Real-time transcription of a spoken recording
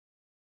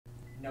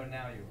No,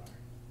 now you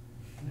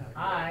are. No,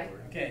 I.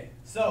 Okay,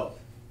 so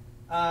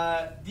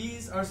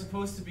these are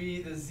supposed to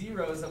be the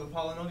zeros of a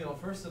polynomial.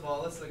 First of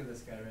all, let's look at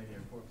this guy right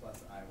here, 4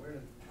 plus I.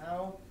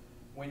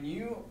 When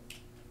you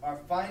are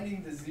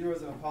finding the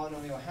zeros of a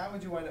polynomial, how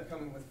would you wind up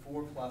coming with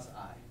 4 plus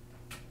I?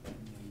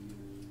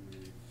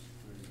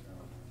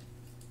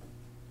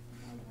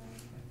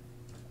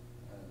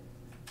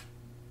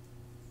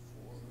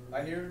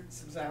 I hear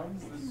some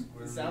sounds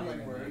that sound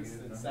like words,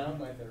 that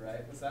sound like they're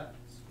right. What's that?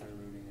 Square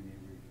rooting a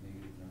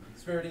negative number.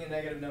 Square rooting a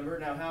negative number.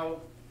 Now,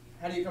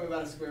 how do you come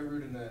about a square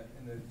root in the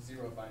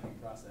zero finding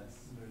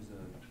process? There's a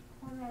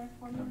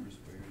number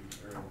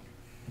squared, or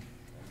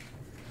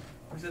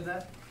Who said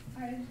that?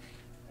 I Emma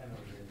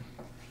did.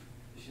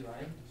 Is she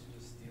lying? Is she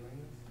just stealing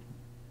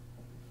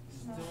this?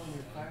 Stealing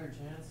your fire,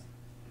 Chance.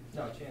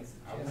 No, Chance.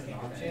 I was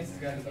not. Chance has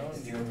got his own.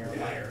 Stealing your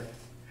fire.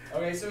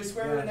 Okay, so we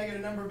square root a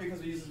negative number because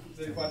we use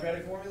the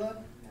quadratic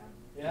formula?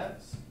 Yeah?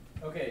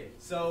 Okay,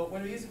 so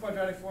when we use the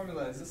quadratic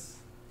formula, is this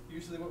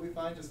usually what we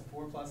find, just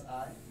 4 plus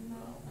I? No.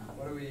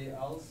 What do we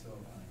also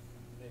find?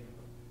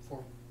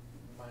 4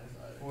 minus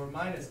I. 4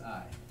 minus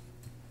I.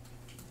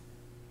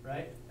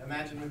 Right?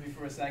 Imagine with me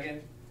for a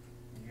second.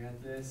 You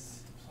got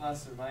this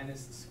plus or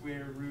minus the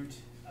square root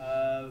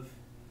of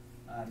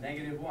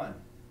negative 1,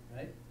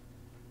 right?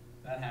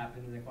 That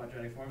happened in the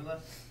quadratic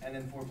formula. And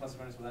then 4 plus or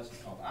minus, well, that's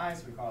just called I,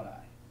 so we call it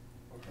I.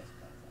 4 plus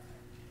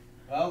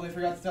I. Well, they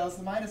forgot to tell us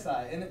the minus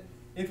I. And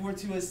if we're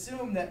to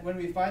assume that when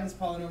we find this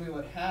polynomial,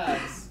 it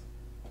has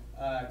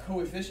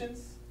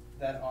coefficients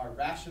that are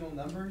rational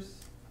numbers,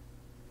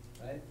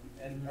 right,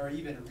 and are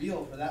even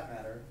real for that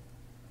matter,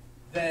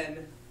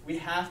 then we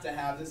have to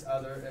have this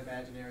other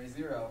imaginary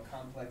zero,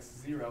 complex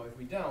zero. If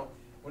we don't,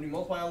 when we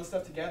multiply all this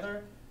stuff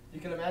together, you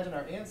can imagine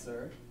our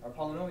answer, our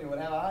polynomial, would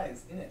have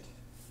i's in it.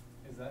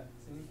 Does that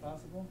seem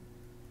possible?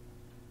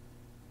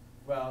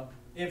 Well,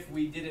 if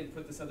we didn't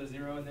put this other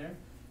zero in there,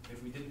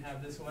 if we didn't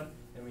have this one,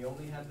 and we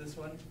only had this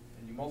one,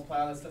 and you multiply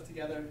all that stuff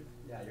together,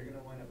 yeah, you're going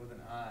to wind up with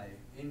an I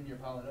in your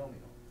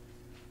polynomial,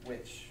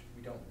 which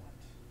we don't want.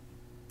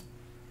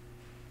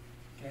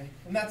 Okay?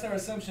 And that's our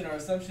assumption. Our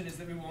assumption is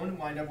that we won't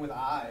wind up with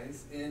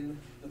i's in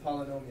the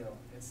polynomial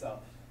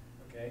itself.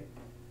 Okay?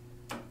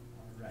 All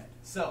right.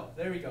 So,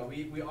 there we go.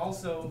 We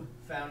also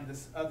found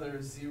this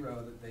other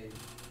zero that they,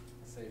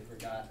 say,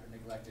 forgot or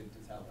neglected to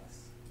tell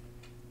us.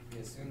 We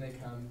assume they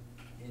come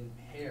in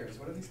pairs.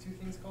 What are these two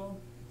things called?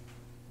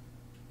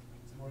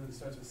 Is it one that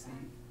starts with C?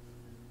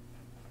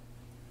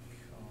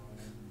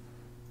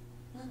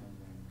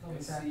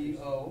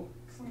 C-O.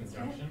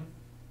 Conjunction.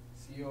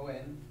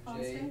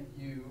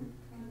 C-O-N-J-U.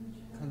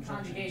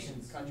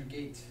 Conjugations.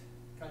 Conjugate.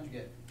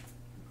 Conjugate.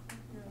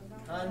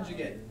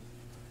 Conjugate.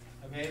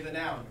 Okay, the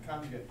noun,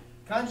 conjugate.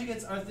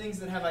 Conjugates are things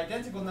that have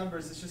identical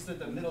numbers, it's just that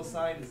the middle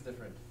sign is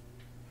different.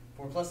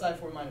 4 plus I,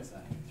 4 minus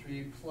I.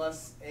 3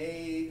 plus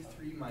A,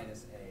 3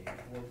 minus A.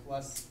 4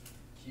 plus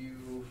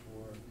Q,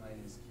 4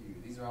 minus Q.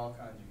 These are all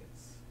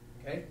conjugates.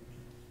 Okay?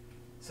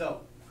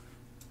 So,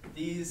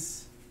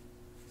 these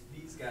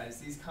guys,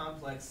 these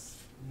complex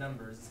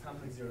numbers, these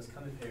complex zeros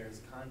come in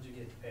pairs,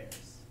 conjugate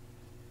pairs.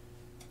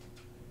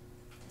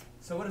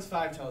 So what does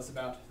 5 tell us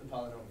about the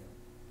polynomial?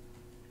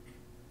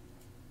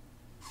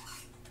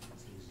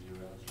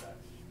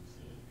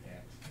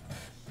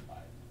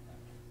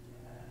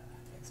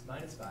 X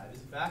minus 5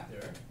 is a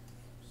factor.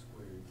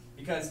 squared.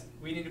 Because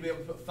we need to be able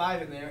to put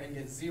 5 in there and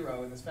get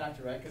 0 in this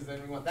factor, right? Because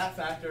then we want that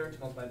factor to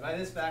multiply by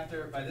this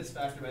factor, by this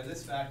factor, by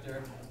this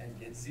factor, and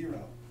get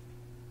 0.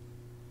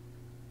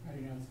 How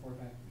do you know it's 4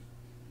 factors?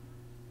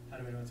 How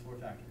do we know it's 4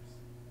 factors?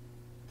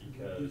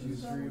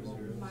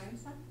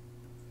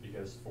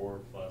 Because 4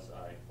 plus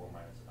I, 4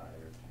 minus I are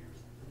 2.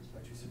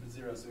 Two super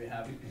zeros, so we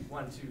have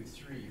 1, 2,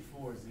 3,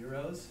 4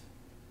 zeros,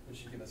 which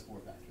should give us 4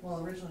 factors. Well,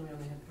 originally we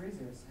only had 3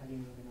 zeros. How do you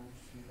know they're not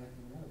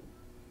neglecting the other?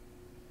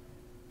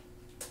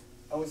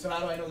 Oh, so how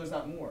do I know there's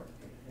not more?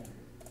 Yeah.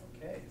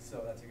 Okay,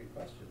 so that's a good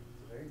question.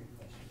 It's a very good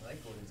question. I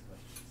like Gordon's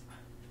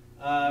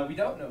questions. We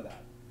don't know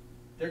that.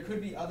 There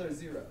could be other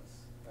zeros,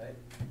 right?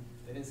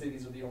 They didn't say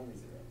these are the only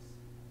zeros.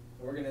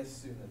 So we're going to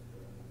assume that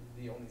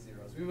they're the only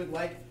zeros. We would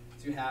like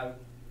to have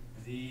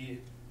the,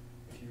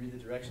 if you read the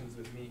directions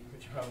with me,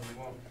 which you probably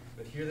won't,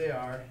 but here they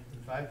are in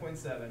 5.7.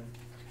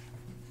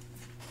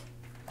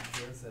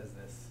 Here it says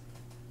this.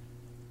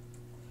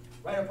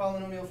 Write a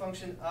polynomial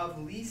function of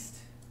least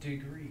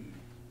degree.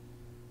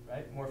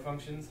 Right? More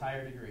functions,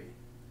 higher degree.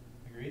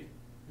 Agreed?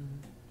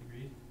 Mm-hmm.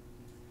 Agreed?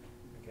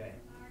 Okay.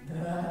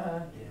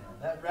 Yeah.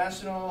 That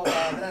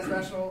has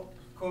rational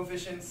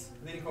coefficients,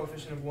 leading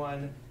coefficient of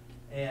 1,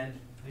 and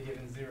the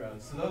given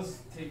zeros. So those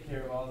take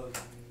care of all of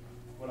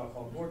what I'll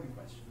call Gordon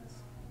questions.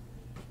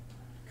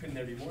 Couldn't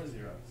there be more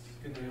zeros?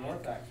 Couldn't there be more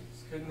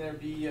factors? Couldn't there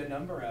be a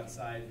number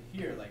outside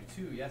here, like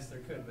 2? Yes, there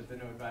could, but then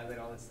it would violate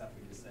all this stuff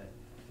we just said.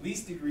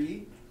 Least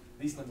degree,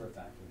 least number of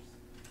factors.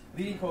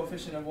 Leading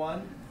coefficient of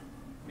 1,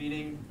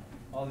 meaning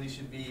all these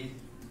should be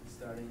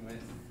starting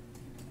with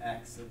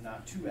x and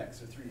not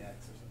 2x or 3x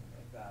or something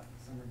like that.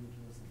 Some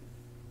ridiculous.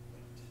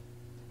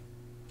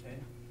 Okay.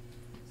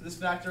 So this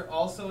factor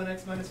also an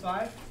x minus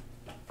 5.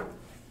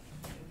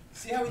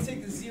 See see how we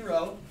take the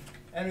 0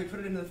 and we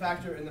put it into the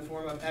factor in the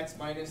form of x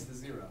minus the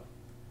 0,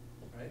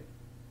 right?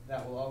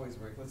 That will always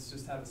work. Let's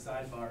just have a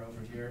sidebar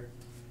over here.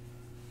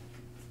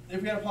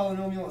 If we had a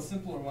polynomial, a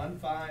simpler one,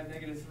 5,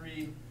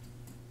 -3,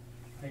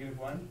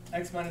 -1,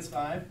 x minus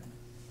 5,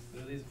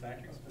 literally is a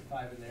factor, let's put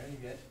 5 in there, you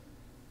get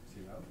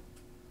 0.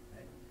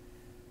 Right.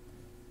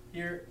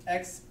 Here,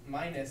 x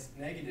minus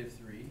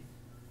 -3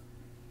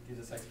 gives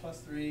us x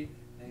plus 3,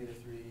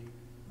 -3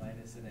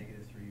 minus a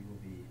 -3 will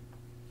be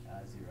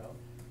 0,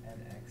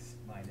 and x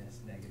minus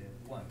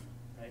 -1,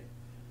 right?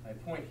 My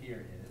point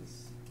here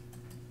is,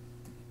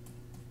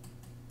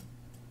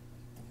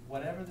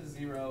 whatever the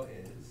 0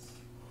 is,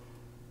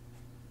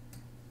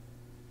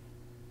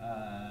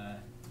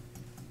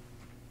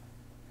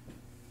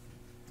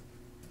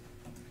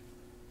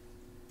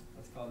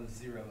 let's call this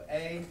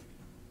 0a.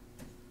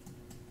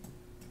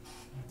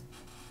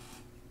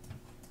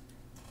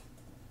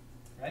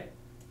 Right?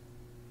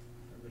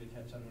 Everybody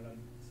catch on what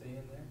I'm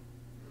saying there?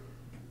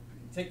 We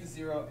can take the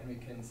 0 and we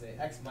can say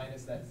x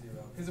minus that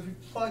 0. Because if we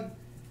plug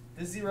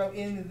the 0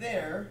 in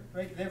there,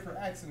 right there for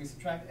x, and we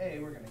subtract a,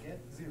 we're going to get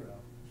 0.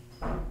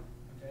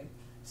 Okay?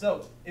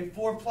 So if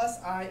 4 plus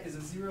I is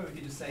a 0, we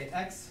can just say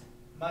x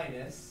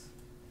minus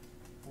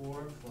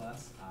 4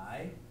 plus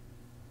I,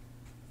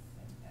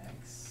 and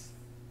x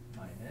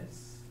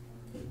minus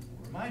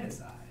 4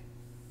 minus I.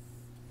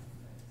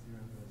 Okay, 0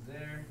 goes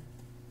there,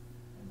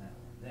 and that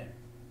one there.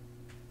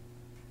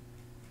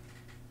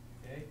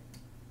 Okay?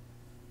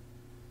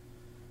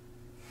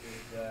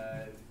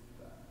 Good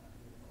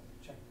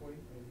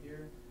checkpoint right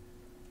here.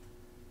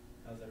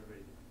 How's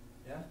everybody?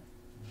 Yeah?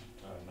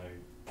 Now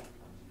you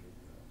concentrate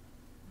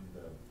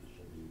the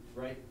distribute.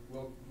 Right,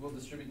 we'll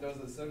distribute those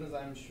as soon as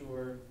I'm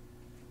sure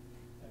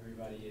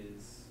everybody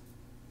is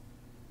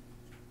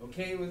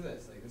okay with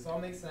this. Like, this all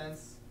makes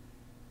sense.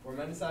 4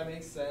 minus I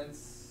makes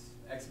sense.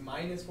 X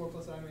minus 4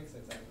 plus I makes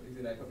sense. Actually,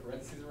 did I put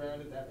parentheses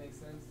around it? That makes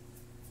sense.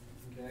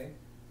 Okay,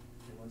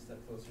 you're one step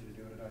closer to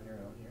doing it on your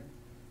own here.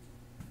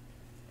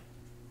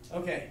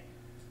 Okay,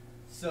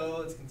 so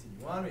let's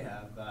continue on. We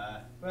have,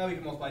 well, we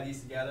can multiply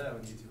these together. That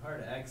wouldn't be too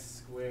hard. X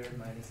squared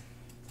minus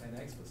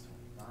 10x plus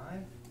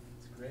 25.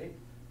 That's great.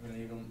 We're going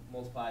to even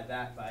multiply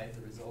that by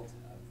the result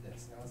of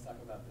this. Now let's talk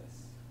about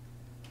this.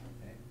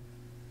 Okay.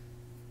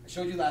 I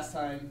showed you last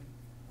time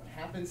what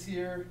happens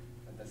here,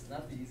 but that's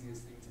not the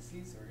easiest thing to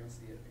see, so we're going to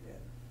see it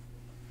again.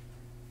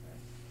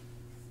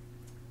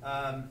 Okay.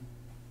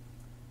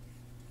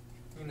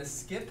 I'm going to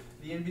skip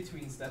the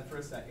in-between step for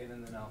a second,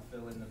 and then I'll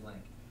fill in the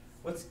blank.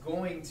 What's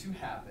going to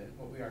happen,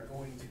 what we are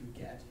going to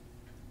get,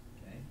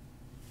 okay,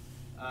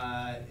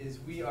 is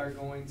we are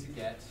going to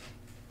get,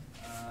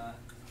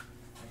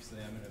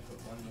 actually I'm going to put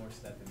one more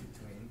step in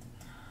between.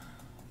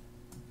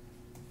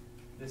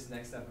 This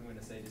next step I'm going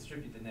to say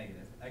distribute the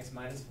negative. X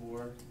minus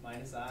 4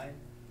 minus I,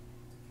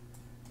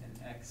 and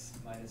x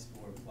minus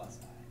 4 plus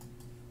I.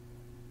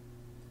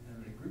 And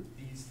I'm going to group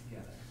these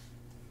together.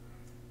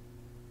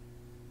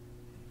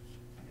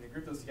 I'm going to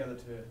group those together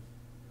to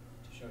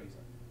show you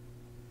something.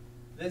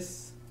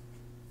 This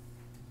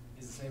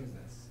is the same as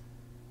this.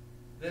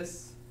 This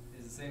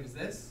is the same as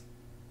this,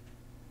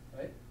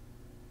 right?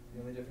 The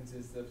only difference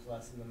is the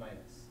plus and the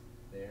minus.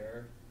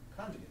 They're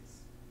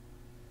conjugates.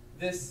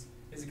 This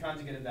is a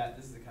conjugate of that,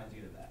 this is a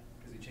conjugate of that,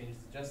 because we changed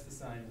just the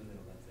sign in the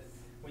middle, that's it.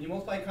 When you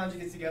multiply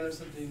conjugates together,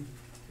 something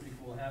pretty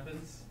cool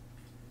happens.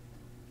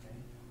 Okay.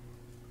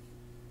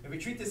 If we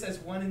treat this as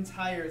one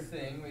entire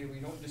thing, we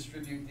don't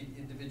distribute the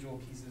individual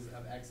pieces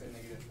of x at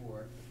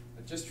 -4,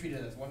 but just treat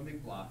it as one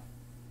big block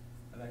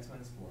of x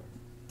minus 4.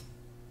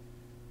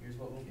 Here's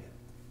what we'll get.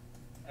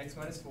 X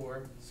minus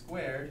 4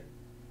 squared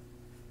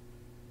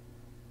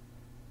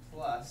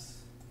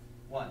plus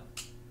 1.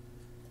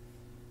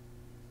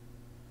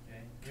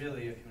 Okay?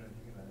 Really, if you want to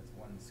think about it, it's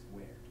 1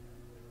 squared.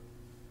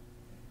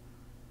 Okay.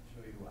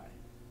 Show you why.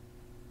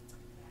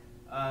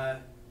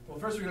 Well,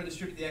 first we're going to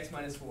distribute the x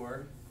minus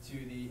 4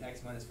 to the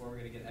x minus 4. We're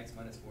going to get x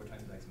minus 4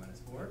 times x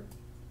minus 4. Okay.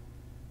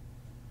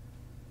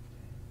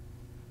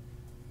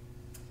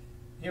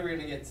 Here we're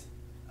going to get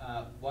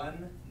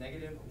 1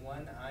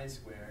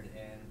 squared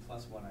and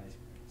plus 1 I squared.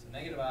 So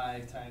negative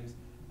I times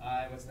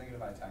I, what's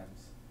negative I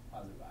times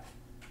positive I?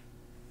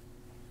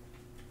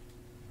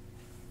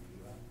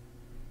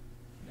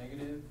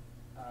 Negative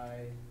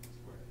I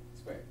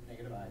squared.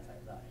 Negative I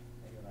times I.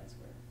 Negative I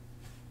squared.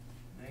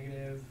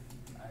 Negative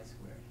I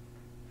squared.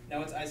 Now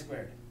what's I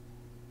squared?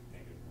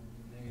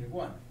 Negative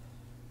 1,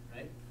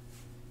 right?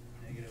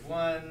 Negative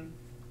 1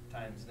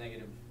 times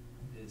negative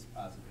is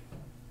positive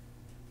 1.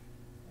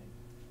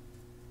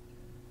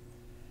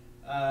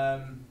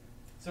 Right?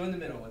 So in the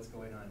middle, what's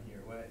going on here?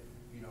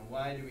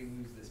 Why do we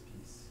lose this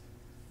piece?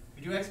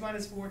 We do x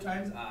minus 4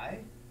 times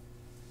I.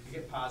 We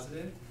get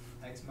positive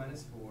x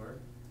minus 4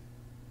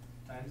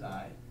 times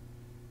I.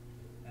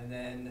 And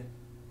then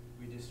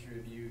we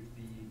distribute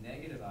the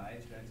negative I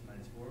to x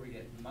minus 4. We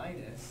get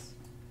minus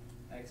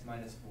x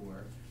minus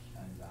 4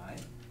 times I.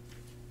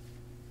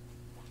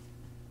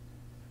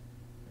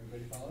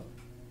 Everybody follow?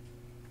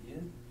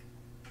 Ian?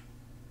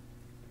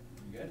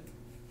 You good?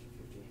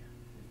 50-50.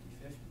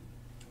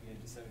 We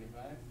get to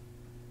 75?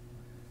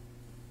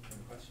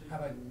 Any question? How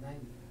about 90?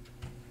 95?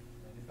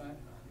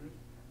 100?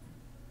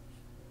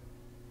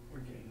 We're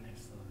getting there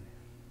slowly.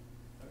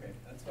 Okay,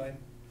 that's fine.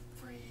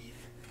 Breathe.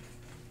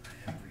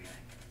 I am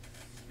breathing.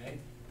 Okay.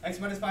 X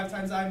minus 5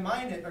 times I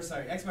minus, or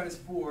sorry, x minus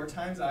 4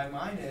 times I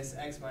minus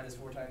x minus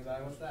 4 times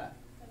I, what's that?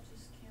 That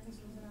just cancels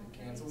out. It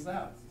cancels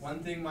out.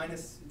 One thing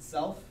minus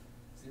itself,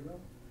 0.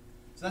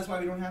 So that's why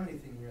we don't have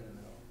anything here in the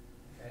middle.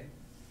 Okay?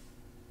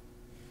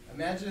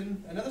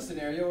 Imagine another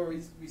scenario where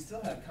we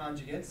still have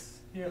conjugates.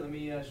 Here, let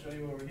me show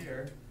you over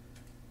here.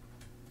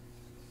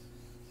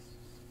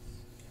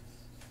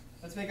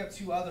 Let's make up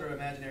 2 other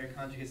imaginary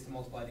conjugates to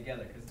multiply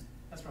together, because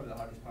that's probably the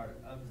hardest part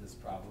of this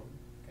problem.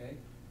 Okay?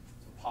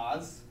 So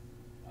pausing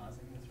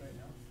this right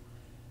now.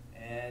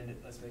 And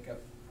let's make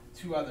up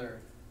 2 other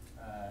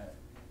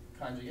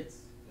conjugates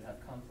that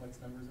have complex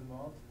numbers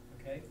involved.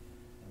 Okay?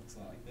 It looks a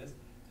lot like this.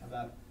 How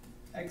about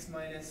x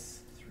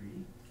minus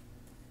 3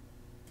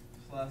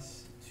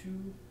 plus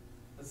 2,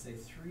 let's say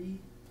 3i,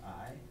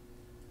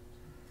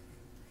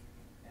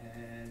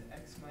 and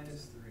x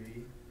minus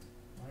 3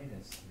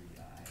 minus 3i.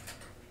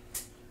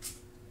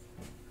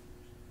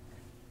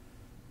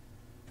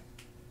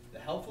 The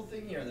helpful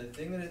thing here, the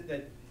thing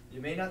that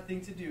you may not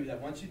think to do, that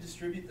once you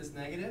distribute this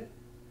negative,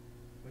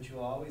 which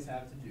you'll always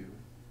have to do,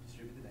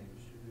 distribute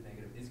the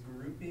negative, is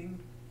grouping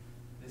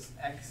this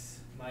x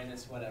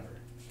minus whatever.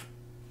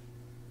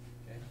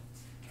 Okay?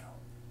 That's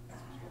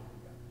what you gotta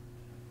think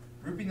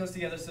about. Grouping those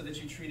together so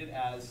that you treat it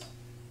as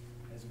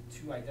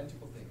 2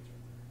 identical things.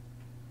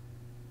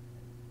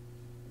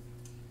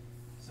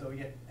 So we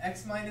get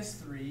x minus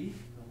 3,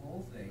 the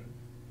whole thing,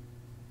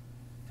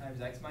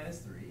 times x minus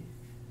 3.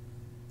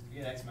 You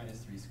get x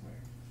minus 3 squared.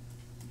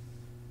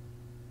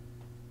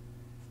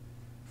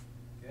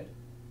 Good?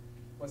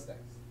 What's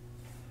next?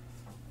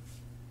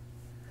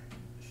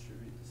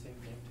 Distribute the same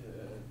thing to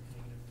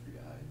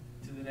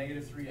 -3i. To the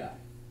negative 3i.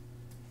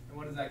 And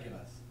what does that give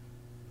us?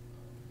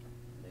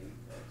 Negative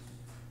x.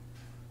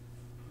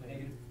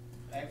 Negative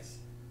x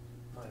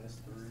Minus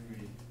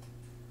 3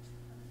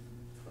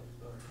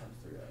 times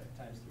 3i.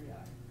 times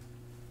 3i.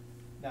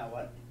 Now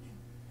what?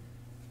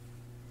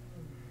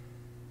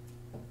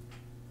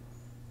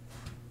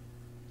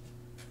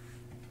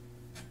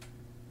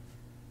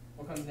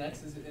 What comes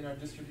next is in our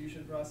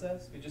distribution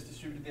process. We just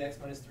distributed the x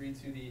minus 3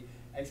 to the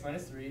x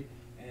minus 3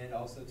 and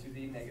also to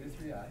the negative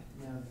 3i.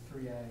 Now the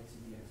 3i to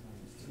the x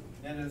minus 2.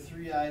 Now to the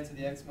 3i to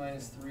the x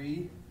minus 3. I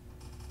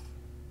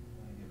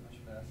want to get much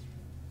faster.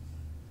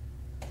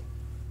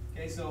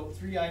 Okay, so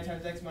 3i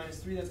times x minus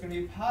 3, that's going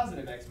to be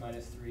positive x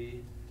minus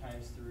 3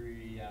 times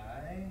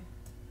 3i.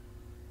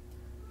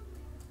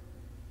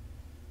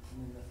 And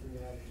then the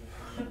 3i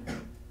to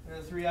the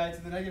And the 3i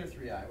to the negative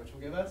 3i, which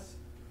will give us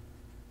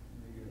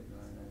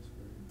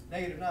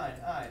Negative 9i squared. negative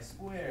 9i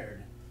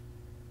squared.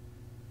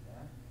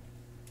 Yeah.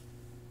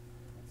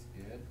 That's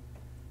good.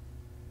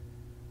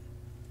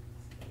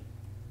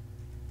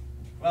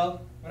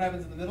 Well, what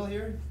happens in the middle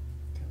here?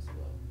 Cancel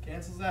out.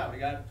 Cancels out. We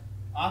got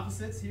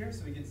opposites here,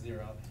 so we get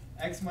 0.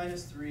 X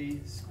minus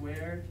 3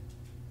 squared.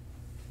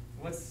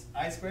 What's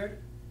I squared?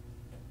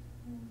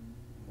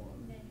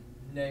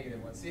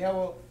 Negative 1. See how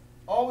we'll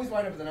always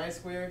wind up with an I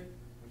squared,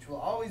 which will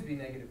always be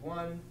negative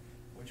 1,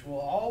 which will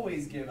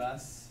always give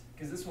us,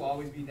 because this will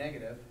always be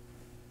negative,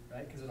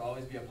 right? Because it'll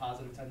always be a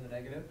positive times a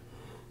negative.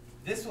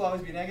 This will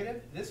always be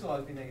negative. This will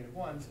always be negative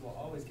 1, so we'll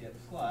always get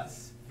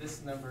plus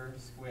this number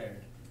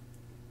squared.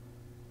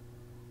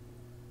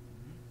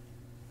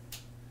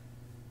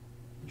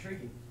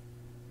 Intriguing.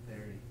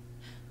 Very.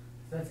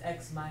 So that's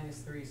x minus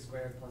 3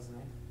 squared plus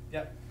 9.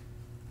 Yep.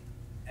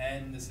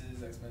 And this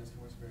is x minus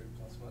 4 squared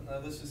plus 1. Now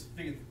let's just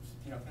finish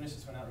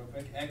this one out real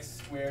quick. X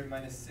squared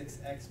minus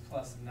 6x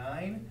plus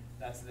 9,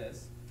 that's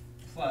this,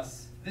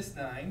 plus this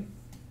 9,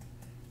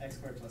 x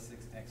squared plus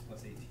 6x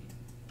plus 18.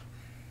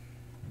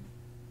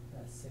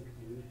 That's sick,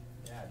 dude.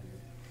 Yeah,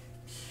 dude.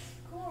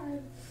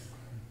 Corn.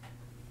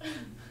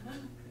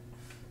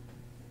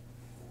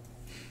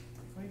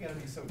 Why you gotta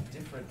be so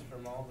different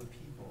from all the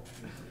people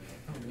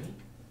Me?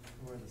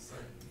 who are the same?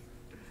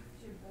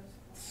 Your best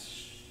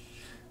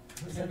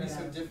Who's gonna be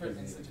so different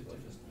in such a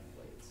different?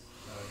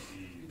 That would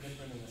Be be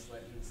different in a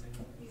slightly the same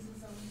way. He's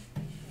his own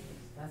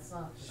species. That's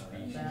not.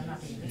 Speech. Then I'm not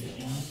being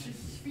visual.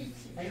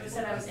 Species. I just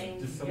said I was saying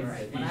Just some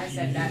different. When I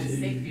said that's species.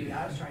 sick, dude, I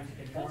was trying to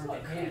That's conform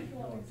what to him.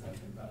 curriculum is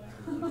talking about.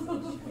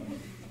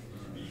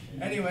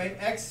 Anyway,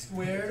 x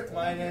squared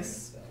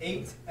minus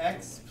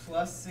 8x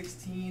plus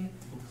 16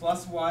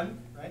 plus 1,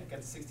 right?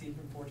 Got the 16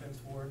 from 4 times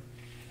 4,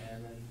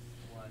 and then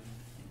 1,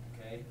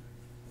 okay?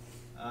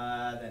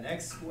 Then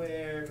x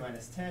squared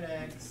minus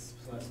 10x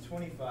plus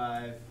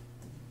 25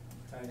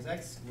 times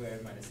x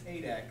squared minus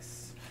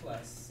 8x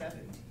plus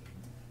 17.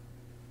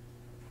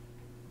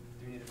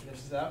 Do we need to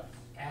finish this up?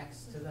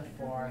 X to the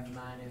 4th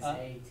minus Huh?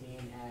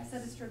 18x. Is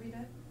that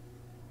distributed?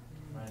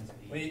 minus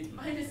 18. Wait.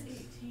 Minus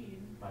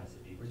 18. Minus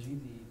 8.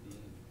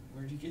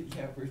 Where'd you get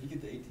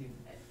the 18?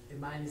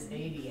 Minus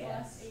 80x.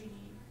 Plus 80.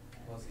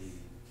 Plus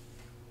 80.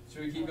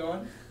 Should we keep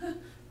going? Yeah.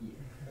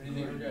 Or do you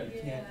think we're good?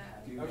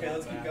 Yeah. Okay,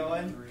 let's keep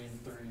going. 3 and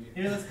 3.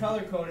 Here, let's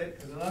color code it,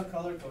 because I love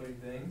color coding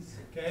things.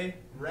 Okay,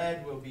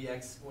 red will be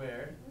x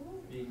squared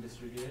being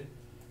distributed.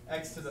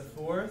 X to the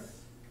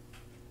fourth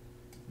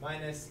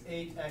minus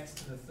 8x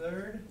to the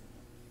third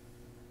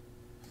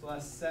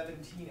plus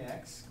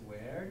 17x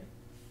squared.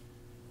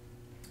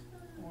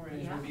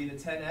 Orange will be the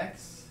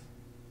 10x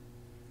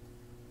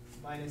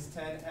minus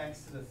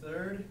 10x to the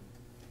third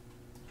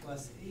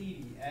plus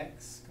 80x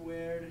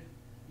squared.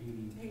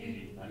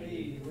 80.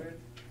 80 squared.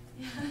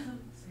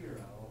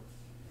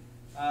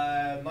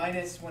 0.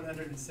 Minus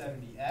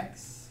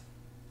 170x.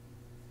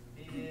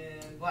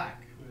 And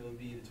black will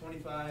be the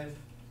 25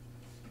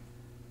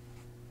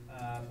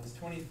 plus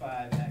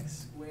 25x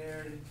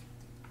squared.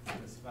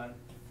 That's fun.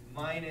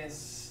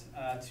 Minus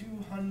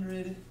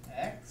 200x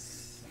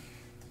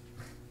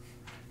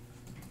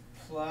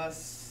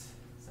plus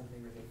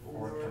Something ridiculous.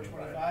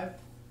 425.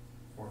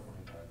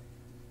 425.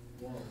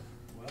 Whoa.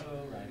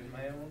 Whoa, right in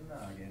my own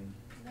noggin.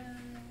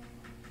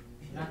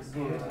 Not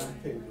Wrote it good. on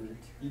paper.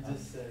 You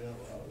just said it out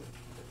loud.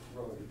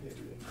 Wrote it on paper,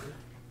 didn't you?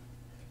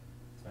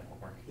 It's my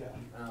homework. Yeah.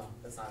 Oh,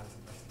 that's not as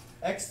impressive.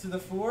 X to the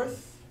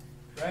fourth,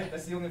 right?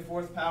 That's the only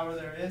fourth power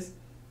there is.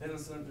 Then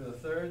let's learn to the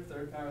third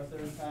power,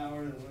 there's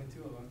only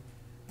two of them.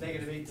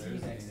 Negative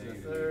 18 x to the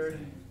third.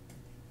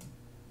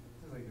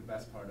 This is like the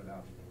best part of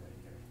algebra right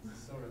here.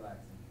 It's so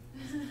relaxing.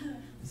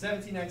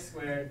 17x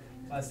squared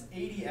plus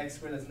 80x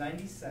squared, that's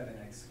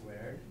 97x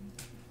squared.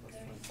 Plus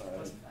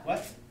Plus 25.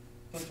 what?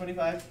 Plus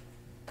 25?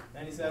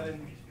 97,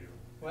 122.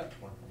 what?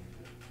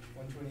 122.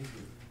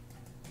 122.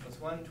 Plus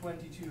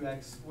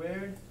 122x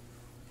squared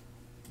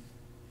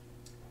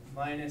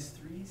minus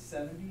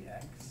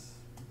 370x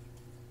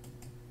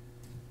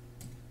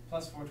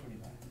plus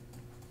 425.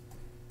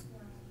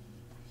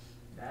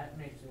 That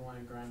makes me want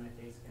to grind my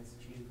face against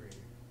a cheese grater.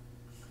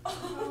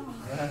 Oh,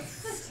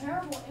 that's a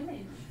terrible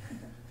image.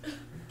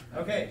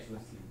 Okay.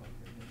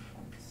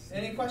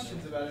 Any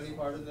questions about any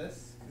part of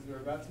this? Because we're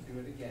about to do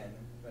it again,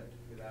 but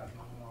without.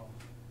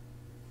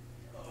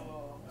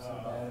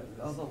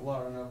 That was a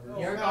lot of numbers.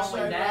 You're gosh,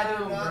 going I'd rather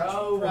down, not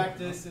bro.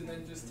 practice and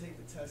then just take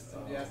the test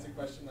and be asked a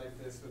question like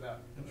this without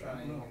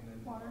trying and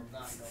then Water.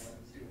 not know what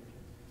I'm doing.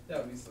 That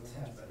would be so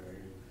much better.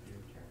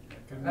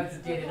 Let's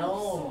get it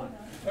on.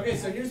 Okay,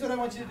 so here's what I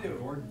want you to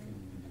do.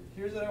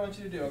 Here's what I want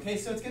you to do. Okay,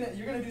 so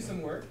you're gonna do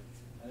some work,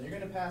 and you're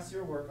gonna pass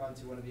your work on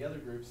to one of the other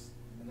groups,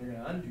 and they're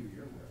gonna undo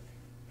your work.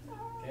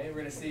 Okay, we're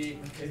gonna see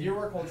if your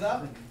work holds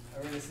up, and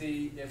we're gonna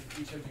see if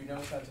each of you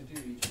knows how to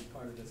do each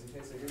part of this.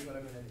 Okay, so here's what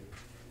I'm gonna do.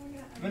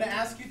 I'm gonna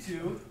ask you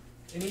to,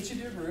 in each of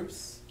your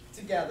groups,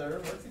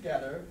 work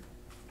together.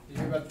 Did you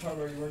hear about the part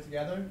where you work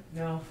together?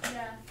 No.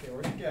 Yeah. Okay,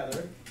 work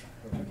together.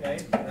 Okay,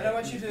 then I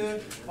want you to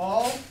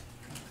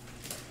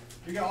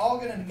you're all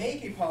gonna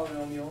make a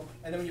polynomial,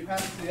 and then when you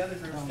pass it to the other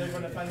groups, they're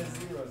gonna find the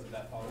zeros of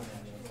that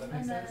polynomial. Does that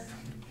make And then, sense?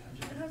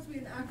 it has to be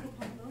an actual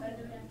polynomial. But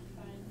do we have to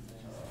find the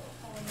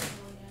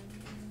polynomial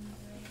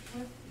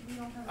again? We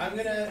don't have. I'm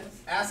gonna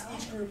ask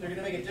each group, they're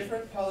gonna make a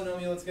different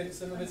polynomial,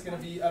 some of it's gonna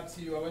be up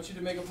to you. I want you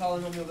to make a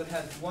polynomial that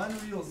has one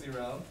real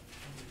zero,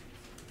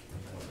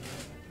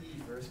 E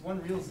first,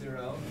 one real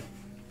zero,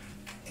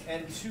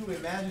 and two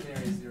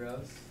imaginary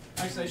zeros.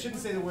 Actually, I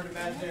shouldn't say the word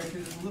imaginary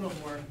because it's a little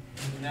more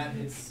than that,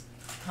 it's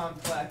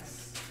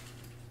complex.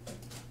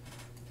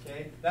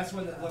 Okay, that's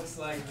one that looks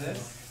like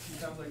this,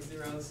 two complex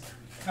zeros.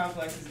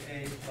 Complex is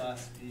A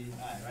plus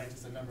BI, right?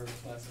 Just a number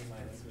plus or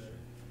minus.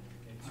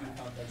 Two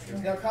complex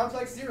zeros. Now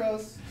complex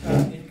zeros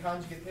in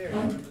conjugate pairs,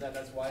 remember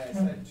that's why I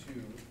said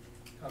two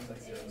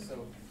complex zeros.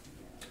 So,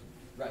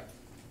 right,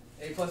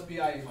 A plus BI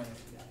and minus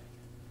BI.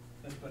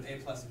 Let's put A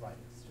plus minus,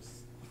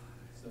 just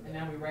so And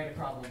now we write a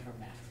problem from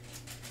that.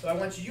 so I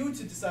want you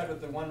to decide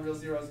what the one real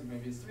zero is.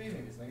 Maybe it's 3,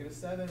 maybe it's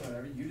 -7,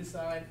 whatever. You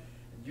decide.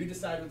 You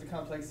decide what the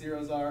complex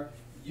zeros are.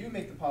 You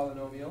make the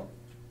polynomial,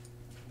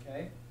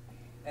 okay?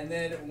 And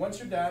then once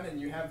you're done and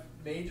you have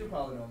made your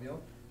polynomial,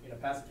 you're gonna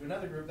pass it to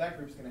another group. That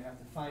group's gonna have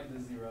to find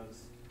the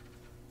zeros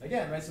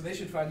again, right? So they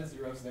should find the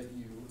zeros that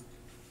you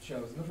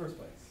chose in the first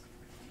place.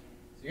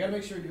 So you gotta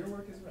make sure your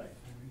work is right.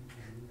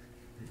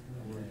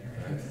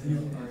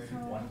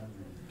 100.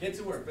 Get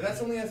to work, but that's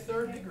only a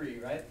 3rd degree,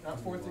 right? Not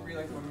 4th degree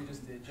like the one we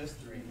just did, just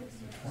 3.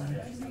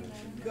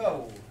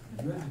 Go.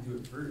 You have to do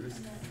it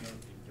first.